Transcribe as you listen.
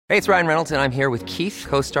Hey, it's Ryan Reynolds, and I'm here with Keith,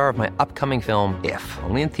 co-star of my upcoming film, If,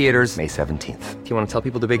 only in theaters May 17th. Do you want to tell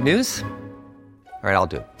people the big news? All right, I'll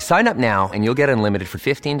do it. Sign up now and you'll get unlimited for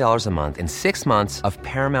 $15 a month and 6 months of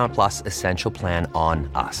Paramount Plus Essential Plan on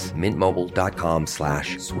us.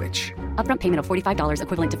 MintMobile.com/switch. Upfront payment of $45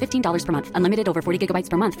 equivalent to $15 per month. Unlimited over 40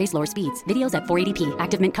 gigabytes per month. Face lower speeds. Videos at 480p.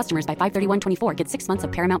 Active Mint customers by 531.24 get 6 months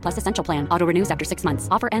of Paramount Plus Essential Plan. Auto renews after 6 months.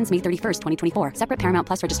 Offer ends May 31st, 2024. Separate Paramount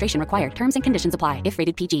Plus registration required. Terms and conditions apply if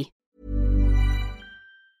rated PG.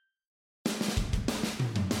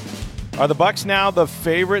 Are the Bucs now the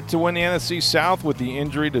favorite to win the NFC South with the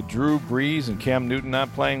injury to Drew Brees and Cam Newton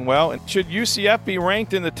not playing well? And should UCF be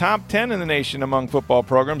ranked in the top 10 in the nation among football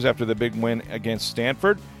programs after the big win against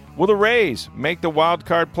Stanford? Will the Rays make the wild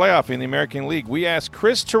card playoff in the American League? We asked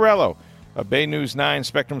Chris Torello of Bay News 9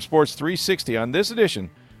 Spectrum Sports 360 on this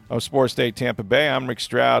edition of Sports Day Tampa Bay. I'm Rick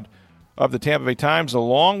Stroud of the Tampa Bay Times,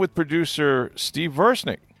 along with producer Steve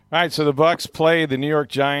Versnick. All right, so the Bucs play the New York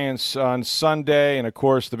Giants on Sunday, and of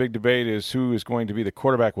course the big debate is who is going to be the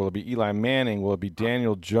quarterback. Will it be Eli Manning? Will it be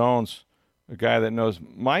Daniel Jones, a guy that knows?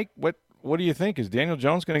 Mike, what do you think? Is Daniel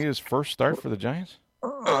Jones going to get his first start for the Giants?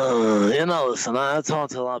 Listen, I talk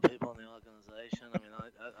to a lot of people in the organization. I mean,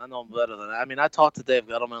 I know better than that. I mean, I talk to Dave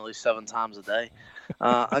Gettleman at least 7 times a day.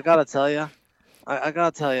 I got to tell you,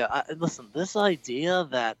 listen, this idea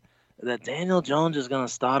that Daniel Jones is going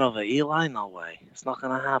to start over Eli, no way. It's not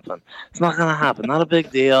going to happen. It's not going to happen. Not a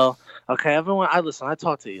big deal. Okay, everyone. I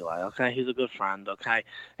talk to Eli. Okay, he's a good friend. Okay,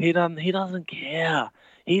 he doesn't care.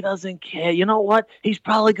 He doesn't care. You know what? He's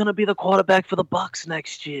probably going to be the quarterback for the Bucs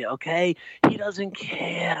next year. Okay, he doesn't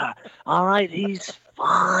care. All right, he's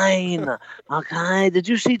fine. Okay, did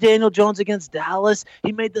you see Daniel Jones against Dallas?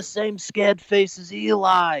 He made the same scared face as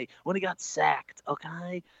Eli when he got sacked.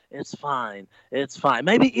 Okay. It's fine. It's fine.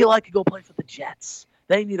 Maybe Eli could go play for the Jets.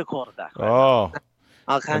 They need a quarterback. Right now.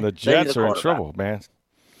 Okay. And the Jets are in trouble, man.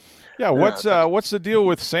 Yeah. What's the deal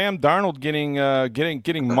with Sam Darnold getting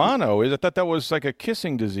mono? I thought that was like a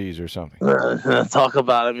kissing disease or something. Talk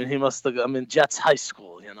about it. I mean, he must have. I mean, Jets high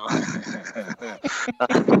school. You know.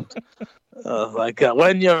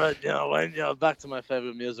 When you're back to my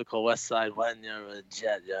favorite musical, West Side. When you're a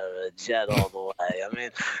jet all the way. I mean,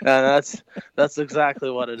 that's exactly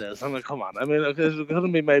what it is. I mean, come on. I mean, it's going to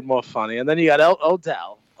be made more funny. And then you got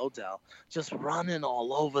Odell just running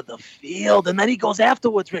all over the field, and then he goes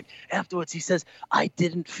afterwards, Rick. Afterwards, he says, "I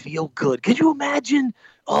didn't feel good." Could you imagine?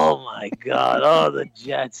 Oh my God! Oh, the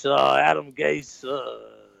Jets! Oh, Adam Gase.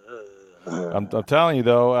 I'm telling you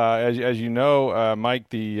though, as you know, Mike,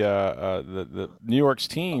 the New York's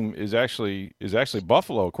team is actually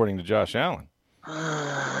Buffalo, according to Josh Allen.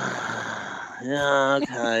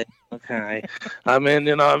 Yeah, okay. I mean,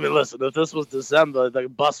 listen, if this was December, the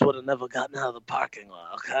bus would have never gotten out of the parking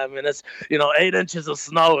lot. Okay, I mean, it's 8 inches of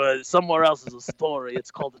snow somewhere else is a story.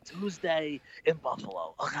 It's called a Tuesday in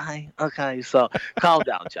Buffalo. Okay. So calm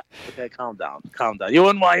down, Jack. Okay, calm down. You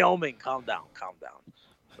in Wyoming? Calm down.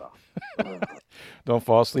 Don't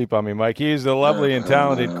fall asleep on me, Mike. He's the lovely and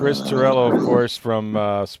talented Chris Torello, of course, from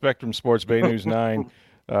Spectrum Sports Bay News 9,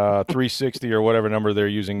 360 or whatever number they're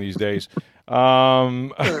using these days.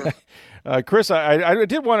 Chris, I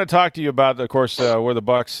did want to talk to you about, of course, where the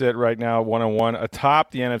Bucs sit right now, 1-1,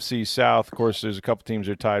 atop the NFC South. Of course, there's a couple teams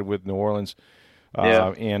that are tied with New Orleans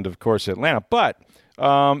and, of course, Atlanta. But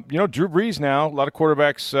Drew Brees now, a lot of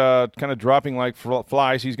quarterbacks kind of dropping like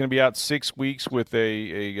flies. He's going to be out 6 weeks with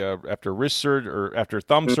after wrist surgery or after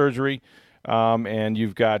thumb surgery. And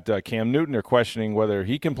you've got Cam Newton. They're questioning whether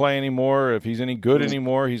he can play anymore, if he's any good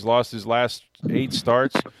anymore. He's lost his last 8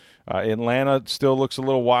 starts. Atlanta still looks a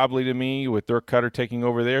little wobbly to me with Dirk Cutter taking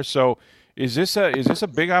over there. So is this a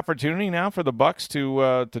big opportunity now for the Bucs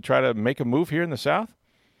to try to make a move here in the South?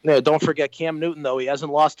 No, don't forget Cam Newton, though. He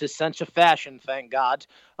hasn't lost his sense of fashion, thank God.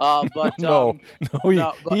 But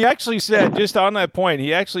he actually said, just on that point,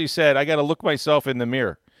 I got to look myself in the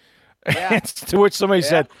mirror. Yeah. To which somebody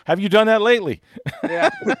said, "Have you done that lately?" Yeah.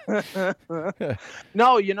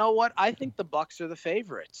 No, you know what? I think the Bucs are the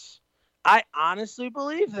favorites. I honestly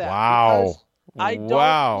believe that. Wow.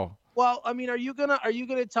 Wow. Well, I mean, are you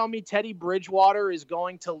gonna tell me Teddy Bridgewater is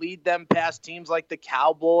going to lead them past teams like the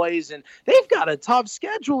Cowboys? And they've got a tough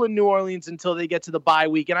schedule in New Orleans until they get to the bye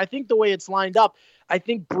week. And I think the way it's lined up, I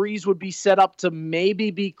think Brees would be set up to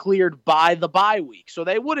maybe be cleared by the bye week. So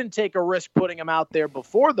they wouldn't take a risk putting him out there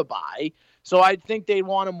before the bye. So I think they'd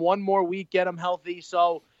want him one more week, get him healthy.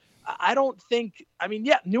 So I don't think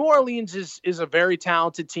 – New Orleans is a very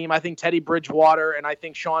talented team. I think Teddy Bridgewater and I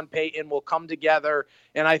think Sean Payton will come together,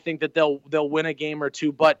 and I think that they'll win a game or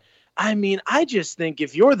two. But, I mean, I just think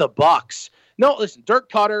if you're the Bucs – no, listen,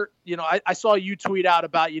 Dirk Cutter, I saw you tweet out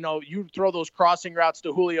about, you throw those crossing routes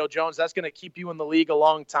to Julio Jones. That's going to keep you in the league a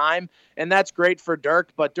long time. And that's great for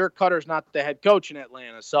Dirk, but Dirk Cutter's not the head coach in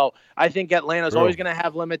Atlanta. So I think Atlanta's always going to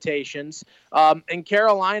have limitations. In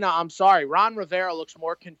Carolina, I'm sorry, Ron Rivera looks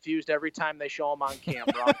more confused every time they show him on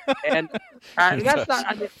camera. And that's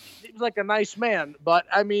not, he's like a nice man, but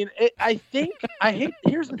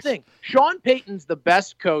here's the thing. Sean Payton's the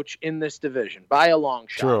best coach in this division by a long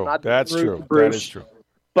shot. True. That's true. Bruce, that is true.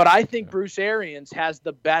 But I think Bruce Arians has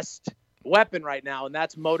the best weapon right now, and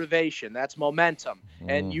that's motivation. That's momentum.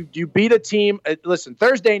 And you beat a team. Listen,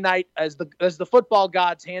 Thursday night, as the football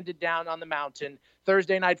gods handed down on the mountain,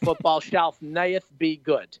 Thursday night football shall ne'th be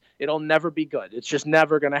good. It'll never be good. It's just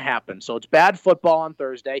never going to happen. So it's bad football on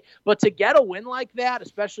Thursday. But to get a win like that,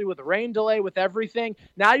 especially with the rain delay, with everything,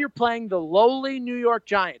 now you're playing the lowly New York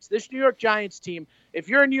Giants. This New York Giants team, if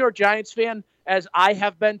you're a New York Giants fan, as I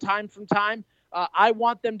have been time from time, I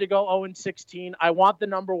want them to go 0-16. I want the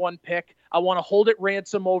number 1 pick. I want to hold it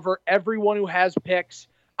ransom over everyone who has picks.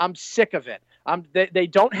 I'm sick of it. They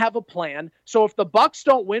don't have a plan. So if the Bucs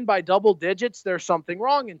don't win by double digits, there's something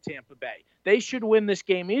wrong in Tampa Bay. They should win this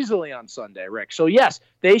game easily on Sunday, Rick. So yes,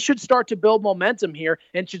 they should start to build momentum here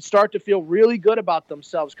and should start to feel really good about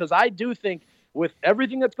themselves, because I do think with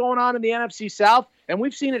everything that's going on in the NFC South, and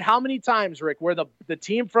we've seen it how many times, Rick, where the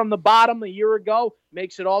team from the bottom a year ago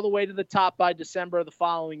makes it all the way to the top by December of the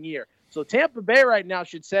following year. So Tampa Bay right now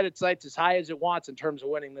should set its sights as high as it wants in terms of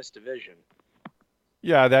winning this division.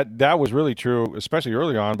 Yeah, that was really true, especially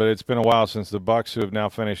early on, but it's been a while since the Bucs, who have now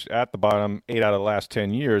finished at the bottom 8 out of the last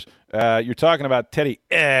 10 years. You're talking about Teddy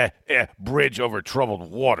Bridge over troubled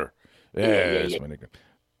water. That's my nickname.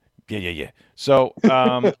 Yeah. So,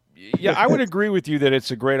 yeah, I would agree with you that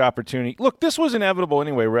it's a great opportunity. Look, this was inevitable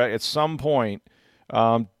anyway, right? At some point,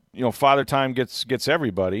 Father Time gets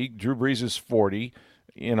everybody. Drew Brees is 40.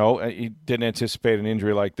 He didn't anticipate an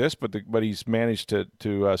injury like this, but he's managed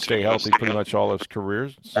to stay healthy pretty much all his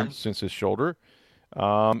career since his shoulder.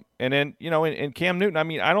 And then, in Cam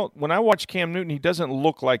Newton, when I watch Cam Newton, he doesn't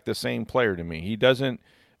look like the same player to me. He doesn't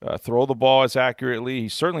throw the ball as accurately. He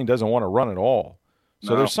certainly doesn't want to run at all.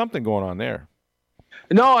 So there's something going on there.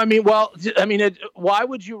 No, why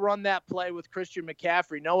would you run that play with Christian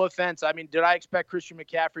McCaffrey? No offense. Did I expect Christian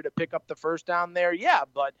McCaffrey to pick up the first down there? Yeah,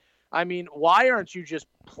 but why aren't you just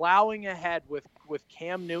plowing ahead with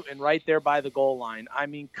Cam Newton right there by the goal line?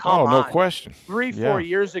 Come on. No question. 4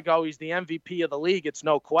 years ago, he's the MVP of the league. It's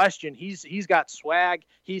no question. He's got swag.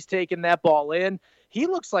 He's taking that ball in. He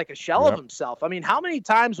looks like a shell of himself. How many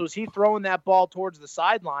times was he throwing that ball towards the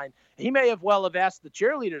sideline? He may have asked the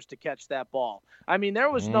cheerleaders to catch that ball. There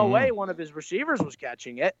was no way one of his receivers was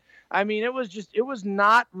catching it. It was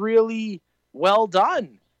not really well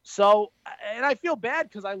done. So, and I feel bad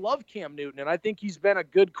because I love Cam Newton, and I think he's been a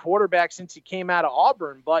good quarterback since he came out of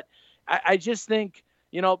Auburn. But I just think,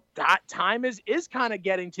 that time is kind of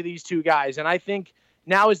getting to these two guys. And I think,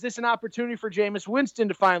 now, is this an opportunity for Jameis Winston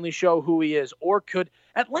to finally show who he is? Or could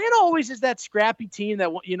Atlanta always is that scrappy team that,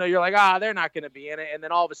 you're like, they're not going to be in it. And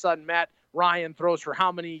then all of a sudden, Matt Ryan throws for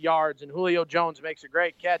how many yards, and Julio Jones makes a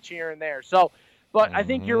great catch here and there. So, but I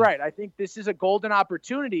think you're right. I think this is a golden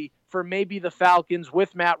opportunity for maybe the Falcons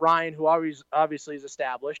with Matt Ryan, who obviously is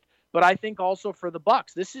established. But I think also for the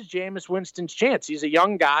Bucs, this is Jameis Winston's chance. He's a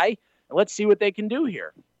young guy, and let's see what they can do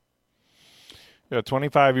here.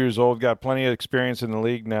 25 years old, got plenty of experience in the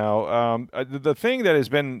league now. The thing that has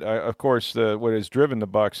been, of course, what has driven the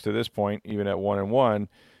Bucs to this point, even at 1-1,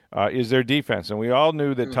 is their defense. And we all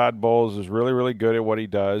knew that Todd Bowles is really, really good at what he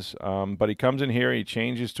does. But he comes in here, he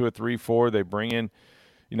changes to a 3-4. They bring in,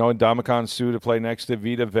 Ndamukong Suh to play next to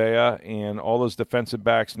Vita Vea, and all those defensive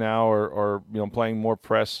backs now are playing more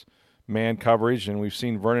press man coverage. And we've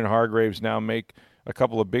seen Vernon Hargreaves now make a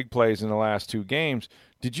couple of big plays in the last 2 games.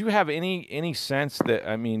 Did you have any sense that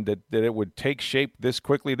that it would take shape this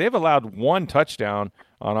quickly? They've allowed 1 touchdown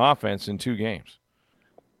on offense in 2 games.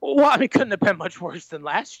 Well, it couldn't have been much worse than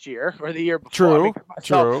last year or the year before.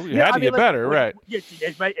 True. You had to get better, right? You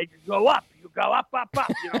go up. You go up. But,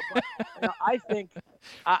 I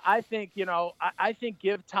think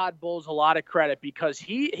give Todd Bowles a lot of credit because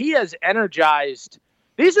he has energized.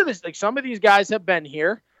 Some of these guys have been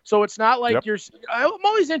here. So it's not like I'm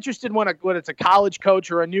always interested when it's a college coach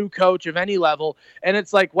or a new coach of any level, and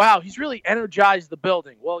it's like, wow, he's really energized the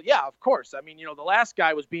building. Well, yeah, of course. The last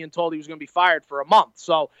guy was being told he was going to be fired for a month.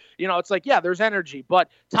 So, it's like, yeah, there's energy. But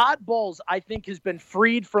Todd Bowles, I think, has been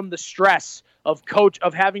freed from the stress of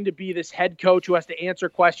having to be this head coach who has to answer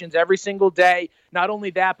questions every single day. Not only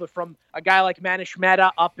that, but from a guy like Manish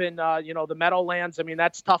Mehta up in, the Meadowlands. I mean,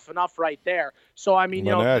 that's tough enough right there. So, I mean,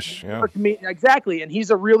 exactly. And he's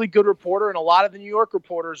a really good reporter, and a lot of the New York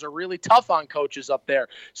reporters are really tough on coaches up there.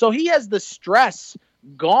 So he has the stress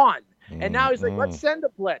gone. And now he's like, let's send a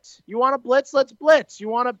blitz. You want to blitz? Let's blitz. You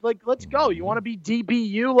want to, let's go. You want to be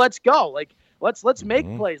DBU? Let's go. Let's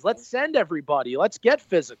make plays. Let's send everybody. Let's get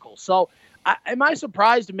physical. So am I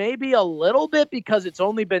surprised? Maybe a little bit because it's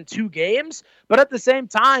only been 2 games. But at the same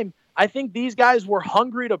time, I think these guys were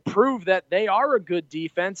hungry to prove that they are a good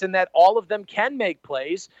defense and that all of them can make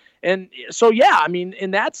plays. And so, yeah, I mean,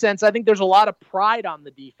 in that sense, I think there's a lot of pride on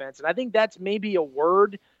the defense. And I think that's maybe a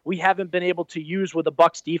word we haven't been able to use with the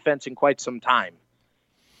Bucs defense in quite some time.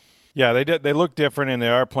 Yeah, they did. They look different, and they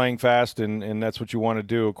are playing fast, and that's what you want to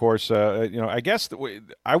do. Of course, I guess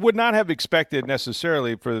I would not have expected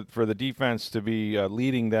necessarily for the defense to be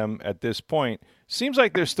leading them at this point. Seems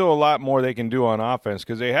like there's still a lot more they can do on offense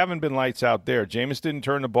because they haven't been lights out there. Jameis didn't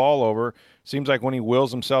turn the ball over. Seems like when he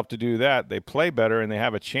wills himself to do that, they play better and they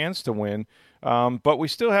have a chance to win. But we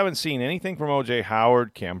still haven't seen anything from O.J.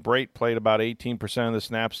 Howard. Cam Brate played about 18% of the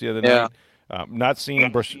snaps the other night. Not seeing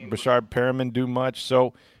Brashard Perriman do much.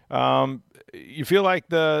 So you feel like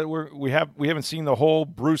we haven't seen the whole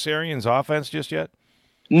Bruce Arians offense just yet?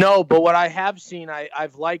 No, but what I have seen,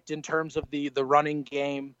 I've liked in terms of the running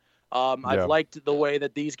game. I've liked the way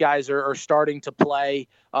that these guys are starting to play.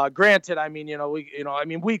 Granted, I mean,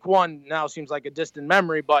 week 1 now seems like a distant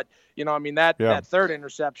memory, but that third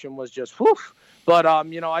interception was just whew. But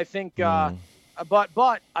I think,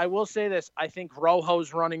 but I will say this: I think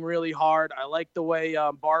Rojo's running really hard. I like the way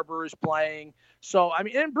Barber is playing. So, I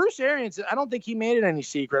mean, and Bruce Arians, I don't think he made it any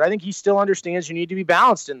secret. I think he still understands you need to be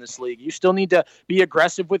balanced in this league. You still need to be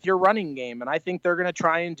aggressive with your running game, and I think they're going to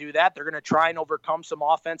try and do that. They're going to try and overcome some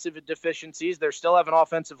offensive deficiencies. They still have an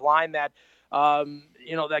offensive line that,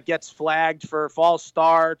 that gets flagged for false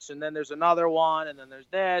starts, and then there's another one, and then there's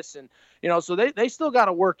this, and, so they still got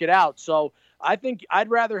to work it out. So I think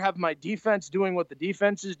I'd rather have my defense doing what the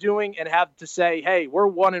defense is doing and have to say, hey, we're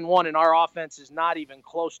 1-1 and our offense is not even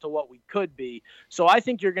close to what we could be. So I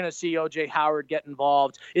think you're going to see O.J. Howard get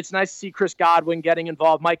involved. It's nice to see Chris Godwin getting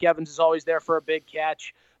involved. Mike Evans is always there for a big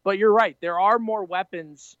catch. But you're right. There are more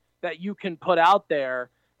weapons that you can put out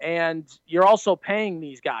there, and you're also paying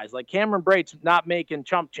these guys. Like Cameron Brate's not making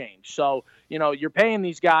chump change. So, you're paying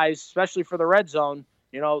these guys, especially for the red zone,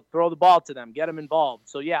 throw the ball to them, get them involved.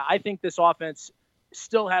 So, yeah, I think this offense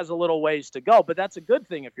still has a little ways to go, but that's a good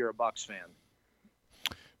thing if you're a Bucs fan.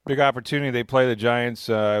 Big opportunity. They play the Giants.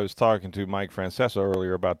 I was talking to Mike Francesa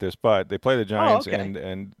earlier about this, but they play the Giants,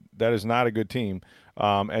 and that is not a good team,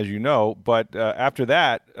 as you know. But after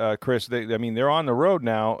that, Chris, they're on the road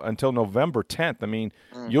now until November 10th. I mean,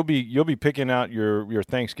 you'll be picking out your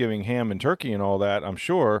Thanksgiving ham and turkey and all that, I'm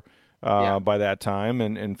sure. By that time,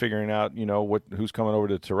 and figuring out who's coming over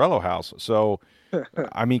to Torello House. So,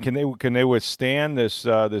 I mean, can they withstand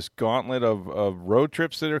this gauntlet of road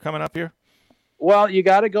trips that are coming up here? Well, you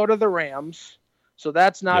got to go to the Rams, so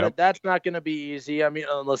that's not going to be easy. I mean,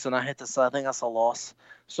 listen, I hate to say, I think that's a loss.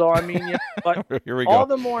 So I mean, but here we all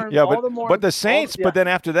go. But the Saints. But then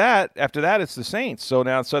after that, it's the Saints. So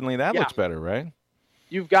now suddenly that looks better, right?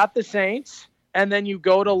 You've got the Saints. And then you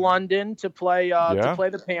go to London to play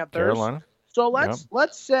the Panthers. Carolina. So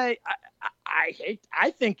let's say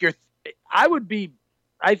I think if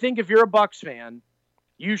you're a Bucs fan,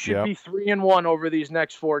 you should be 3-1 over these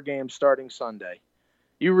next 4 games starting Sunday.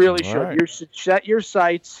 You really should. Right. You should set your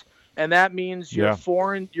sights, and that means you're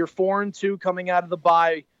 4-2 coming out of the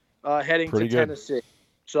bye, heading Pretty to Tennessee. Good.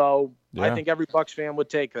 So I think every Bucs fan would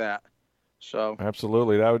take that. So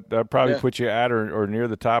absolutely, that would probably put you at or near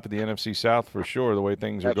the top of the NFC South for sure. The way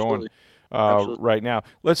things are going right now.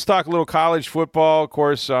 Let's talk a little college football. Of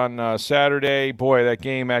course, on Saturday, boy, that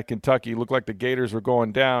game at Kentucky looked like the Gators were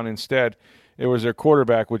going down. Instead, it was their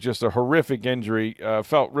quarterback with just a horrific injury.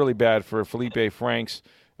 Felt really bad for Felipe Franks,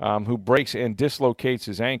 who breaks and dislocates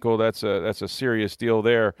his ankle. That's a serious deal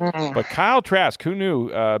there. But Kyle Trask, who knew,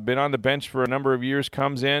 been on the bench for a number of years,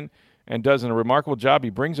 comes in and does a remarkable job. He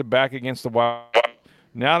brings it back against the Wild.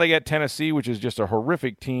 Now they got Tennessee, which is just a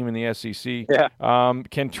horrific team in the SEC. Yeah.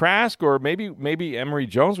 Can Trask or maybe Emory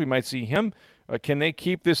Jones, we might see him, can they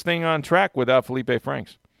keep this thing on track without Felipe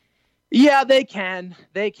Franks? Yeah, they can.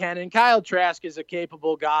 And Kyle Trask is a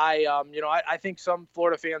capable guy. I think some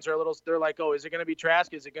Florida fans are they're like, oh, is it going to be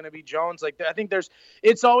Trask? Is it going to be Jones? Like, I think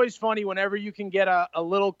it's always funny whenever you can get a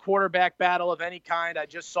little quarterback battle of any kind. I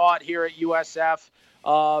just saw it here at USF.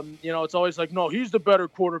 It's always like, no, he's the better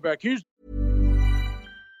quarterback.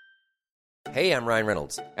 Hey, I'm Ryan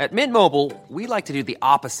Reynolds. At Mint Mobile, we like to do the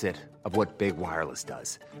opposite of what Big Wireless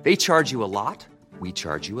does. They charge you a lot, we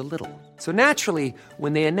charge you a little. So naturally,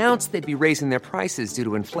 when they announced they'd be raising their prices due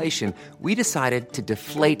to inflation, we decided to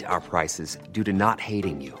deflate our prices due to not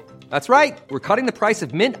hating you. That's right. We're cutting the price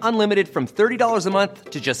of Mint Unlimited from $30 a month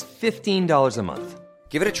to just $15 a month.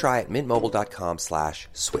 Give it a try at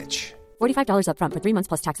mintmobile.com/switch. $45 up front for 3 months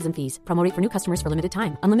plus taxes and fees. Promo rate for new customers for limited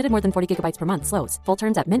time. Unlimited more than 40 gigabytes per month. Slows full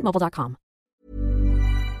terms at mintmobile.com.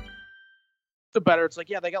 The better. It's like,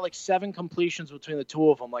 yeah, they got like 7 completions between the two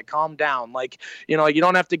of them. Like, calm down. Like, you know, you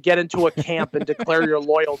don't have to get into a camp and declare your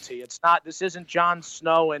loyalty. It's not, this isn't Jon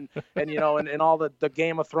Snow and you know, and all the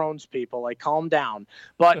Game of Thrones people. Like, calm down.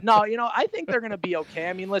 But no, you know, I think they're going to be okay.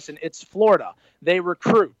 I mean, listen, it's Florida. They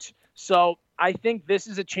recruit. So I think this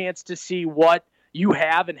is a chance to see what you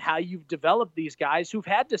have and how you've developed these guys who've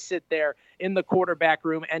had to sit there in the quarterback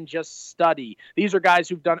room and just study. These are guys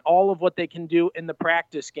who've done all of what they can do in the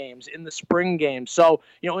practice games, in the spring games. So,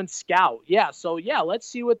 you know, in scout. Yeah. So yeah, let's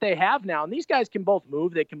see what they have now. And these guys can both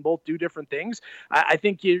move. They can both do different things. I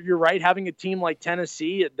think you're right. Having a team like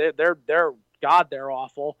Tennessee, they're God, they're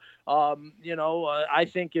awful. You know, I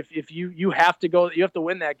think if you have to go, you have to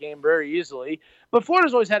win that game very easily. But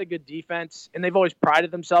Florida's always had a good defense, and they've always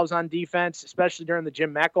prided themselves on defense, especially during the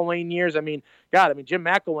Jim McElwain years. I mean, Jim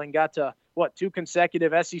McElwain got to 2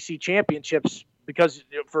 consecutive SEC championships because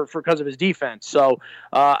of his defense. So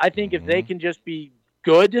I think if they can just be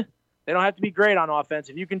good, they don't have to be great on offense.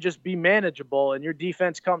 If you can just be manageable and your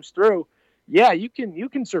defense comes through, yeah, you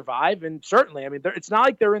can survive. And certainly, I mean, it's not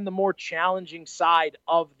like they're in the more challenging side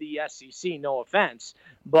of the SEC, no offense.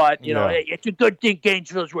 But, you know, hey, it's a good thing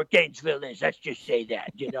Gainesville's where Gainesville is. Let's just say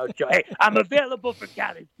that, you know. So, hey, I'm available for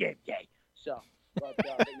college game day. So,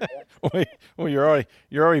 well, you're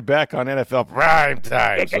already back on NFL prime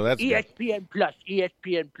time. So that's ESPN Plus. It's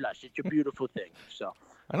a beautiful thing. So.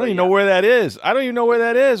 I don't even know where that is. How do I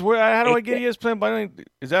get ESPN?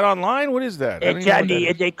 Is that online? What is that? It's on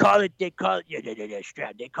they call it the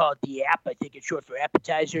app. I think it's short for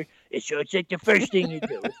appetizer. It's like the first thing you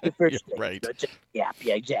do. It's the first thing. Right. So yeah,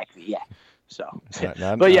 exactly. Yeah. So,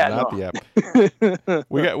 not the app.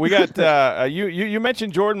 We got you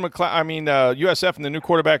mentioned Jordan McLeod. I mean USF and the new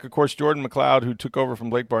quarterback, of course, Jordan McLeod, who took over from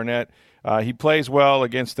Blake Barnett. He plays well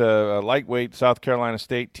against a lightweight South Carolina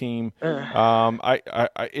State team.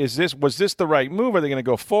 Was this the right move? Are they going to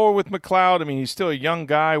go forward with McLeod? I mean, he's still a young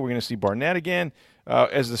guy. We're going to see Barnett again.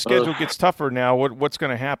 As the schedule gets tougher now, what's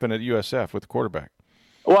going to happen at USF with the quarterback?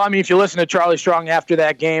 Well, I mean, if you listen to Charlie Strong after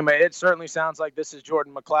that game, it certainly sounds like this is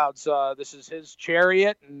Jordan McLeod's. This is his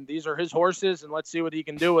chariot, and these are his horses, and let's see what he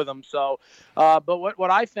can do with them. So, but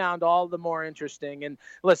what I found all the more interesting, and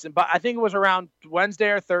listen, but I think it was around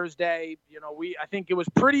Wednesday or Thursday. You know, I think it was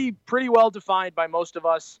pretty well defined by most of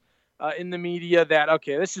us in the media that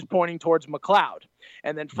okay, this is pointing towards McLeod.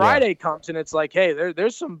 And then Friday comes and it's like, hey,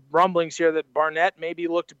 there's some rumblings here that Barnett maybe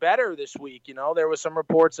looked better this week. You know, there was some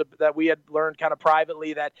reports that we had learned kind of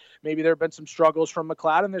privately that maybe there have been some struggles from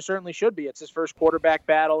McLeod, and there certainly should be. It's his first quarterback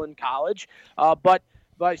battle in college. But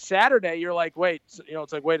by Saturday, you're like, wait, you know,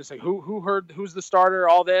 it's like, wait a second, who's the starter,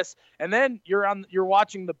 all this. And then you're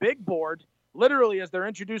watching the big board literally as they're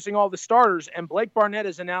introducing all the starters, and Blake Barnett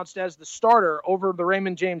is announced as the starter over the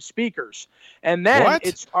Raymond James speakers. And then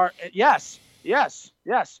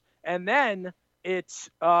Yes. And then I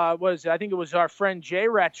think it was our friend Jay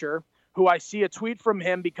Retcher, who I see a tweet from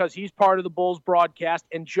him because he's part of the Bulls broadcast,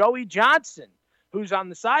 and Joey Johnson, who's on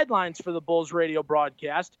the sidelines for the Bulls radio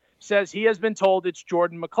broadcast, says he has been told it's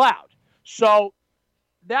Jordan McLeod. So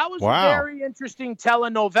that was a very interesting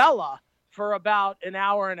telenovela for about an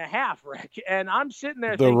hour and a half, Rick. And I'm sitting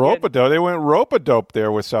there thinking, rope-a-dope. They went rope-a-dope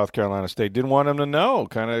there with South Carolina State. Didn't want him to know.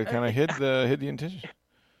 Kind of hid the intention.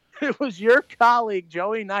 It was your colleague,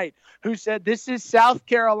 Joey Knight, who said this is South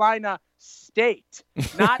Carolina State,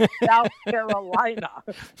 not South Carolina.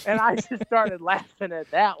 And I just started laughing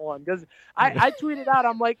at that one because I tweeted out,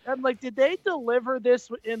 I'm like, did they deliver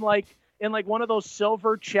this in one of those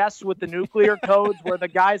silver chests with the nuclear codes where the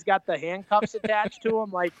guy's got the handcuffs attached to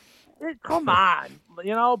him? Like, come on,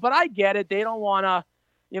 you know, but I get it. They don't want to.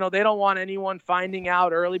 You know, they don't want anyone finding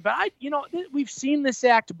out early. But, we've seen this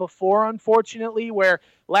act before, unfortunately, where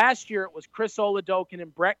last year it was Chris Oladokun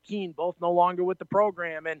and Brett Keane, both no longer with the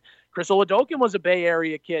program. And Chris Oladokun was a Bay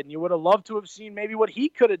Area kid, and you would have loved to have seen maybe what he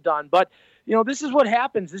could have done. But, you know, this is what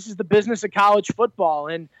happens. This is the business of college football.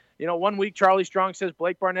 And, you know, one week Charlie Strong says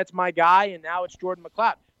Blake Barnett's my guy, and now it's Jordan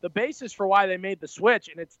McLeod. The basis for why they made the switch,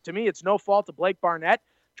 and to me, it's no fault of Blake Barnett,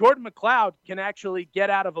 Jordan McLeod can actually get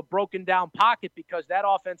out of a broken down pocket because that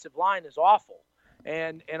offensive line is awful.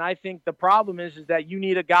 And I think the problem is that you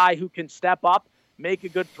need a guy who can step up, make a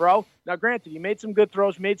good throw. Now, granted, he made some good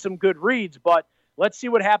throws, made some good reads, but let's see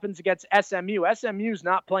what happens against SMU. SMU's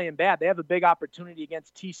not playing bad. They have a big opportunity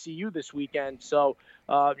against TCU this weekend. So,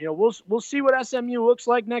 we'll see what SMU looks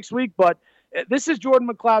like next week. But this is Jordan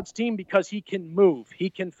McCloud's team because he can move. He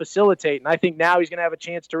can facilitate. And I think now he's going to have a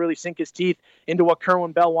chance to really sink his teeth into what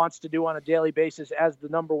Kerwin Bell wants to do on a daily basis as the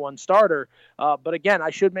number one starter. But again, I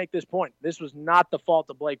should make this point. This was not the fault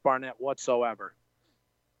of Blake Barnett whatsoever.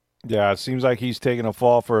 Yeah, it seems like he's taking a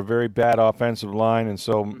fall for a very bad offensive line, and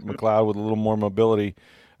so McCloud with a little more mobility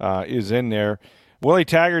is in there. Willie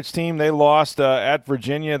Taggart's team, they lost at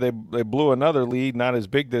Virginia. They blew another lead, not as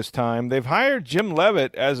big this time. They've hired Jim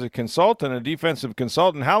Leavitt as a consultant, a defensive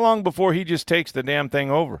consultant. How long before he just takes the damn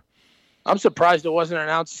thing over? I'm surprised it wasn't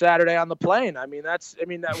announced Saturday on the plane.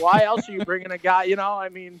 Why else are you bringing a guy,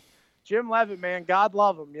 Jim Leavitt, man, God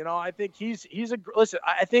love him. I think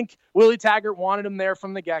I think Willie Taggart wanted him there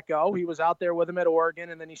from the get-go. He was out there with him at Oregon,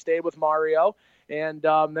 and then he stayed with Mario. And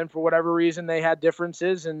then for whatever reason, they had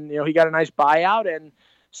differences, and, he got a nice buyout. And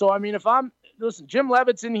so, Jim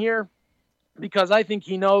Leavitt's in here because I think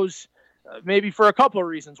he knows maybe for a couple of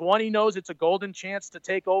reasons. One, he knows it's a golden chance to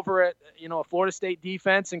take over at, a Florida State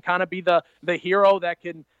defense and kind of be the hero that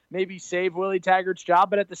can maybe save Willie Taggart's job.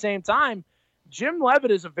 But at the same time, Jim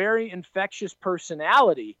Leavitt is a very infectious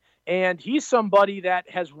personality, and he's somebody that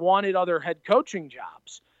has wanted other head coaching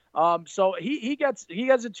jobs. So he gets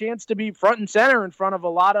a chance to be front and center in front of a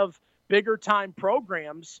lot of bigger time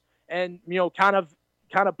programs, and kind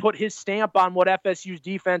of put his stamp on what FSU's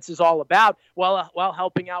defense is all about, while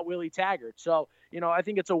helping out Willie Taggart. So I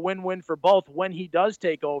think it's a win-win for both when he does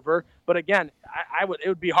take over. But again, it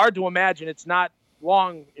would be hard to imagine it's not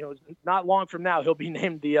long from now he'll be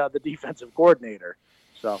named the defensive coordinator.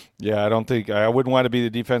 So yeah, I wouldn't want to be the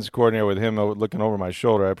defensive coordinator with him looking over my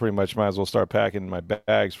shoulder. I pretty much might as well start packing my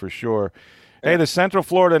bags for sure. Hey, the Central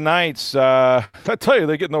Florida Knights, I tell you,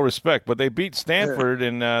 they get no respect, but they beat Stanford,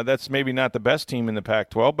 and that's maybe not the best team in the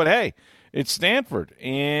Pac-12, but hey, it's Stanford.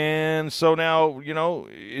 And so now,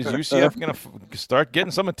 is UCF going to start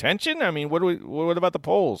getting some attention? I mean, what about the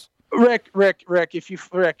polls? Rick,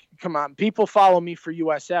 come on. People follow me for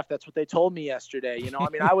USF. That's what they told me yesterday.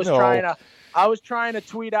 I was trying to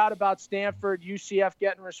tweet out about Stanford, UCF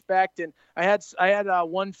getting respect, and I had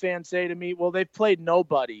one fan say to me, "Well, they've played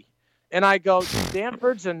nobody." And I go,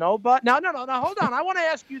 "Stanford's a nobody?" No, hold on. I want to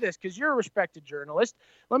ask you this because you're a respected journalist.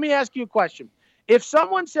 Let me ask you a question. If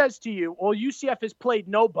someone says to you, "Well, UCF has played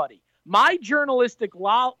nobody," my journalistic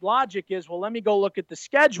logic is, well, let me go look at the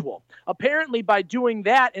schedule. Apparently, by doing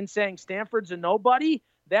that and saying Stanford's a nobody,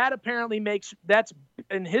 that apparently that's,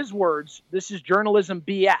 in his words, this is journalism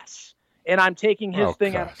BS. And I'm taking his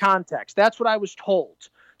thing out of context. That's what I was told.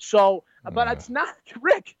 So, but it's not,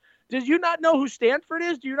 Rick. Did you not know who Stanford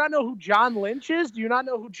is? Do you not know who John Lynch is? Do you not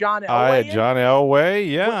know who John Elway is? John Elway,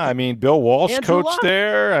 yeah. Bill Walsh coached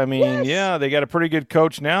there. Yes. Yeah, they got a pretty good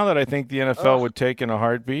coach now that I think the NFL would take in a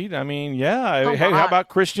heartbeat. Hey, how about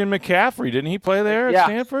Christian McCaffrey? Didn't he play there at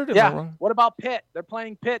Stanford? Yeah. What about Pitt? They're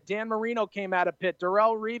playing Pitt. Dan Marino came out of Pitt.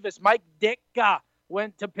 Darrelle Revis, Mike Ditka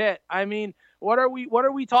went to Pitt. What are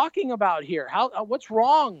we talking about here? What's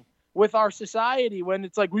wrong with our society when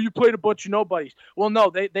it's like, well, you played a bunch of nobodies? Well, no,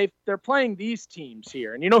 they're playing these teams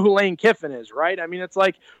here. And you know who Lane Kiffin is, right? It's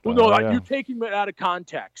like, well, you're taking it out of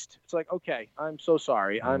context. It's like, okay, I'm so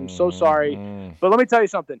sorry. But let me tell you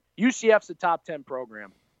something. UCF's a top 10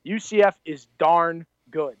 program. UCF is darn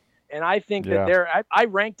good. And I think that I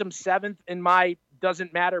ranked them 7th in my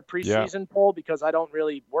doesn't matter preseason poll because I don't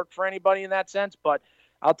really work for anybody in that sense. But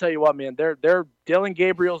I'll tell you what, man, they're Dylan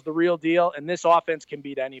Gabriel's the real deal, and this offense can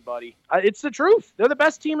beat anybody. It's the truth. They're the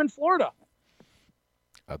best team in Florida.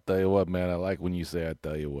 I'll tell you what, man, I like when you say I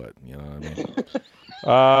tell you what. You know what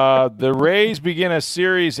I mean? The Rays begin a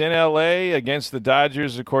series in L.A. against the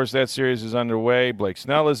Dodgers. Of course, that series is underway. Blake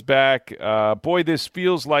Snell is back. Boy, this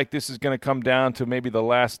feels like this is going to come down to maybe the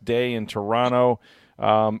last day in Toronto.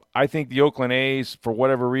 I think the Oakland A's, for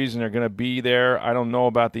whatever reason, are going to be there. I don't know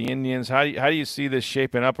about the Indians. How do you see this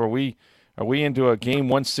shaping up? Are we into a game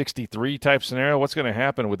 163 type scenario? What's going to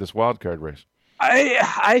happen with this wild card race?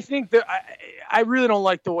 I think that I really don't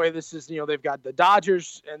like the way this is. They've got the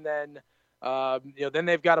Dodgers, and then then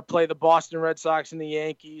they've got to play the Boston Red Sox and the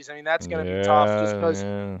Yankees. That's going to be tough just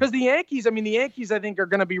because the Yankees, I think are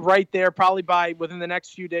going to be right there probably within the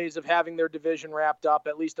next few days of having their division wrapped up,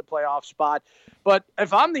 at least a playoff spot. But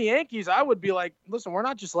if I'm the Yankees, I would be like, listen, we're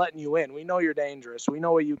not just letting you in. We know you're dangerous. We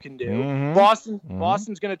know what you can do. Mm-hmm.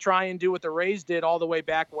 Boston's going to try and do what the Rays did all the way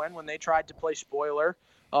back when they tried to play spoiler.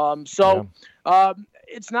 It's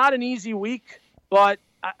not an easy week But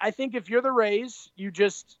I think if you're the Rays,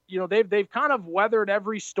 they've kind of weathered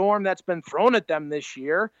every storm that's been thrown at them this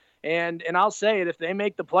year. And I'll say it, if they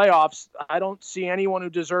make the playoffs, I don't see anyone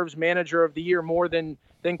who deserves manager of the year more than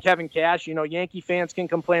Kevin Cash. Yankee fans can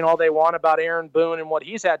complain all they want about Aaron Boone and what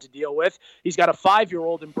he's had to deal with. He's got a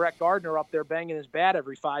 5-year-old and Brett Gardner up there banging his bat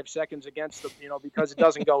every 5 seconds against because it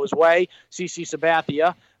doesn't go his way. CC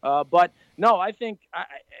Sabathia. But no, I think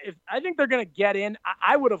they're going to get in.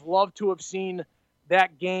 I would have loved to have seen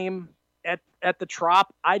that game at the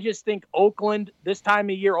Trop. I just think Oakland, this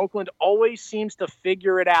time of year, Oakland always seems to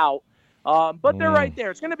figure it out. But they're right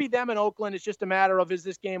there. It's going to be them in Oakland. It's just a matter of, is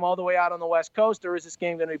this game all the way out on the West Coast, or is this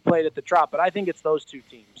game going to be played at the Trop? But I think it's those two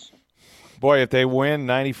teams. Boy, if they win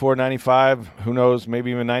 94, 95, who knows,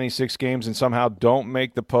 maybe even 96 games and somehow don't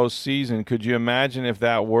make the postseason, could you imagine if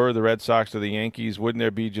that were the Red Sox or the Yankees? Wouldn't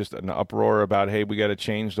there be just an uproar about, hey, we got to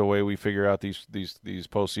change the way we figure out these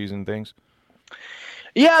postseason things?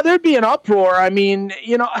 Yeah, there'd be an uproar. I mean,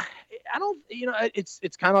 I don't,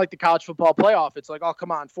 it's kind of like the college football playoff. It's like, oh,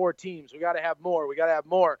 come on, 4 teams. We got to have more.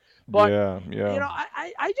 But,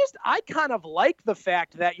 I kind of like the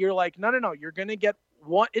fact that you're like, no, you're going to get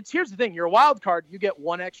one. Here's the thing. You're a wild card. You get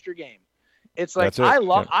one extra game. It's like, I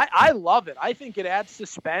love it. I think it adds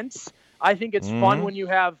suspense. I think it's fun when you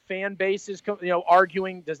have fan bases,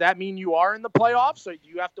 arguing, does that mean you are in the playoffs? So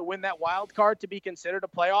you have to win that wild card to be considered a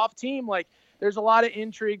playoff team? Like, there's a lot of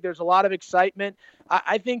intrigue. There's a lot of excitement.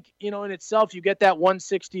 I think, in itself, you get that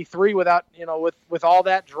 163 without, with all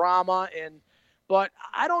that drama. But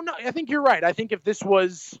I don't know. I think you're right. I think if this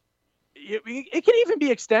was, it can even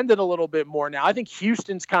be extended a little bit more now. I think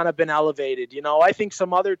Houston's kind of been elevated. I think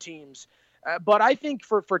some other teams. But I think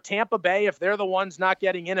for Tampa Bay, if they're the ones not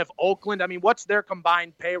getting in, if Oakland, I mean, what's their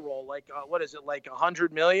combined payroll? Like, what is it, like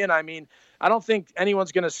 $100 million? I mean, I don't think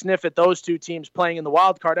anyone's going to sniff at those two teams playing in the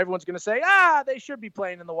wild card. Everyone's going to say, they should be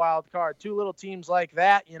playing in the wild card. 2 little teams like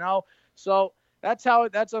that, So that's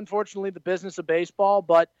unfortunately the business of baseball.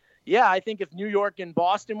 But yeah, I think if New York and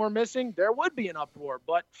Boston were missing, there would be an uproar.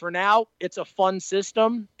 But for now, it's a fun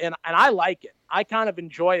system, and I like it. I kind of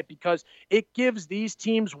enjoy it because it gives these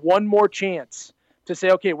teams one more chance to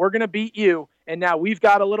say, okay, we're going to beat you, and now we've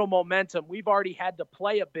got a little momentum. We've already had to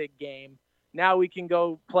play a big game. Now we can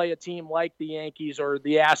go play a team like the Yankees or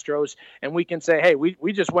the Astros, and we can say, hey,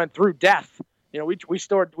 we just went through death. We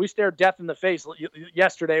stared death in the face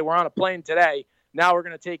yesterday. We're on a plane today. Now we're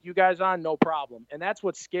going to take you guys on, no problem. And that's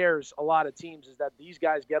what scares a lot of teams, is that these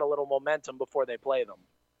guys get a little momentum before they play them.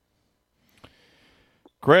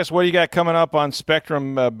 Chris, what do you got coming up on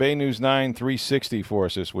Spectrum Bay News 9 360 for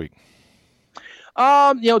us this week?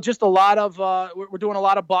 Just a lot of we're doing a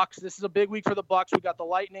lot of Bucks. This is a big week for the Bucks. We got the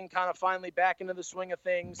Lightning kind of finally back into the swing of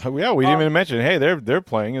things. Oh, yeah, we didn't even mention. Hey, they're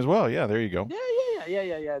playing as well. Yeah, there you go.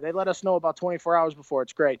 Yeah. They let us know about 24 hours before.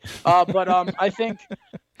 It's great. I think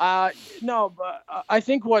I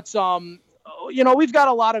think what's we've got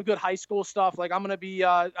a lot of good high school stuff. Like I'm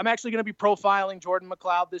actually going to be profiling Jordan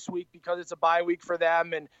McLeod this week because it's a bye week for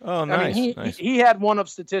them. And nice. Nice. He had one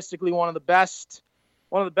of the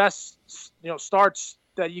best starts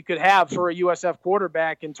that you could have for a USF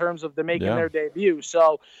quarterback in terms of making their debut.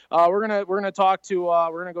 So we're gonna talk to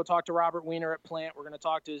go talk to Robert Weiner at Plant. We're gonna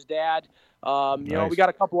talk to his dad. Nice. We got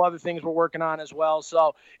a couple other things we're working on as well.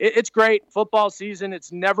 So it's great. Football season.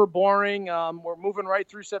 It's never boring. We're moving right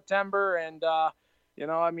through September, and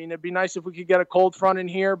it'd be nice if we could get a cold front in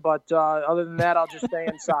here, but other than that, I'll just stay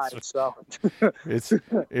inside. So it's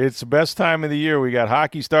the best time of the year. We got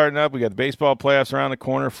hockey starting up. We got the baseball playoffs around the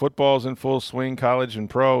corner. Football's in full swing, college and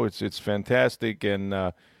pro. It's fantastic,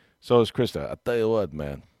 and so is Krista. I'll tell you what,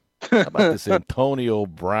 man. How about this Antonio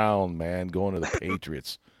Brown, man, going to the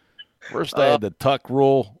Patriots? First, I had the Tuck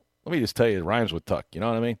rule. Let me just tell you, it rhymes with Tuck. You know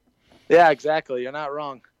what I mean? Yeah, exactly. You're not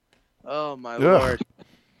wrong. Oh, my Lord.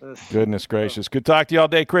 Goodness gracious. Good talk to you all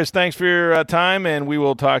day. Chris, thanks for your time, and we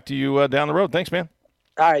will talk to you down the road. Thanks, man.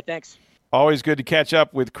 All right, thanks. Always good to catch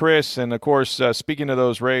up with Chris. And, of course, speaking of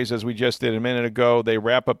those Rays, as we just did a minute ago, they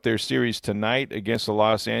wrap up their series tonight against the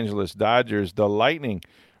Los Angeles Dodgers. The Lightning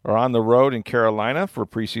are on the road in Carolina for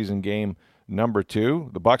preseason game number 2.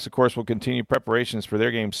 The Bucs, of course, will continue preparations for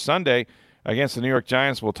their game Sunday against the New York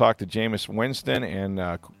Giants. We'll talk to Jameis Winston and,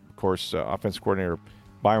 of course, offensive coordinator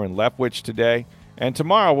Byron Leftwich today. And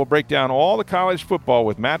tomorrow we'll break down all the college football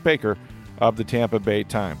with Matt Baker of the Tampa Bay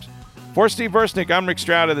Times. For Steve Versnick, I'm Rick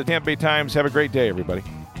Stroud of the Tampa Bay Times. Have a great day, everybody.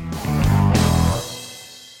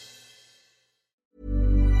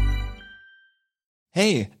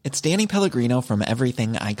 Hey, it's Danny Pellegrino from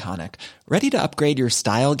Everything Iconic. Ready to upgrade your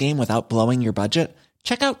style game without blowing your budget?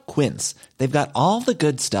 Check out Quince. They've got all the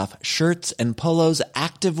good stuff, shirts and polos,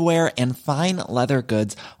 activewear, and fine leather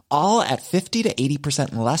goods, all at 50 to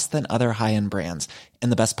 80% less than other high-end brands. And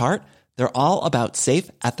the best part? They're all about safe,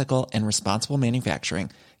 ethical, and responsible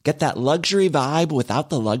manufacturing. Get that luxury vibe without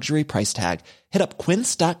the luxury price tag. Hit up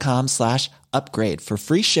quince.com/upgrade for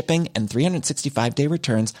free shipping and 365-day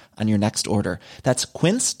returns on your next order. That's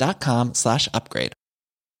quince.com/upgrade.